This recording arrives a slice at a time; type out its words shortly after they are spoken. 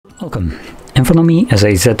Welcome. In front of me is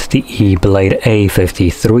a ZTE Blade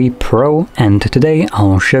A53 Pro, and today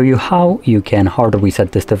I'll show you how you can hard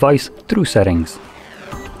reset this device through settings.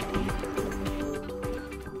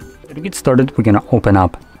 To get started, we're going to open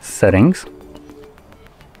up Settings.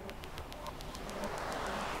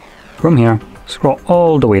 From here, scroll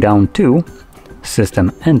all the way down to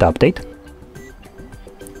System and Update.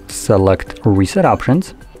 Select Reset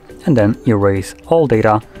Options, and then erase all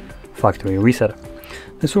data, factory reset.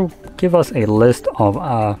 This will give us a list of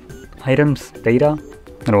items, data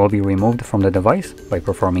that will be removed from the device by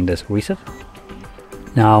performing this reset.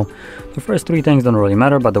 Now, the first three things don't really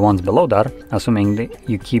matter, but the ones below that, assuming that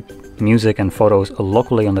you keep music and photos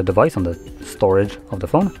locally on the device, on the storage of the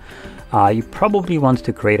phone, you probably want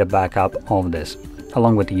to create a backup of this,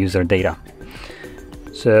 along with the user data.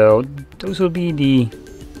 So those will be the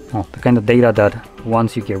kind of data that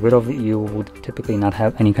once you get rid of it, you would typically not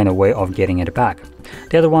have any kind of way of getting it back.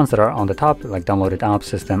 The other ones that are on the top, like downloaded apps,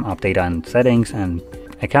 system, app data, and settings, and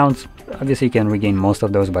accounts, obviously you can regain most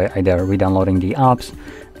of those by either re-downloading the apps,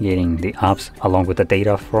 getting the apps along with the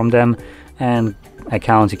data from them, and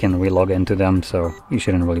accounts you can re-log into them, so you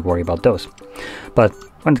shouldn't really worry about those. But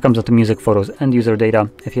when it comes to music, photos, and user data,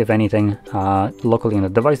 if you have anything locally on the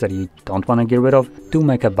device that you don't want to get rid of, do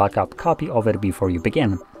make a backup copy of it before you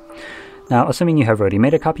begin. Now, assuming you have already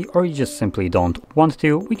made a copy or you just simply don't want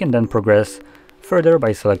to, we can then progress further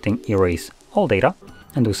by selecting Erase All Data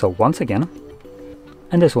and do so once again.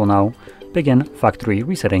 And this will now begin factory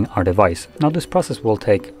resetting our device. Now, this process will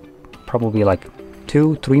take probably like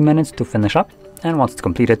 2-3 minutes to finish up, and once it's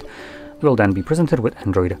completed, we'll then be presented with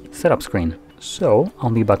Android setup screen. So I'll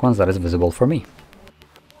be back once that is visible for me.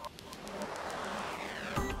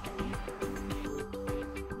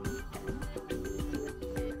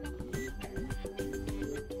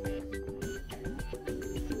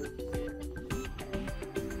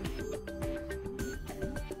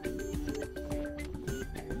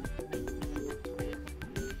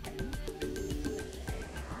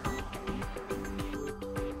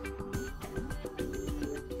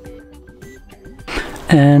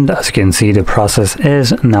 And as you can see, the process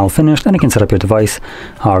is now finished, and you can set up your device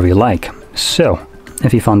however you like. So,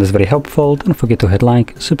 if you found this very helpful, don't forget to hit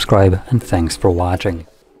like, subscribe, and thanks for watching.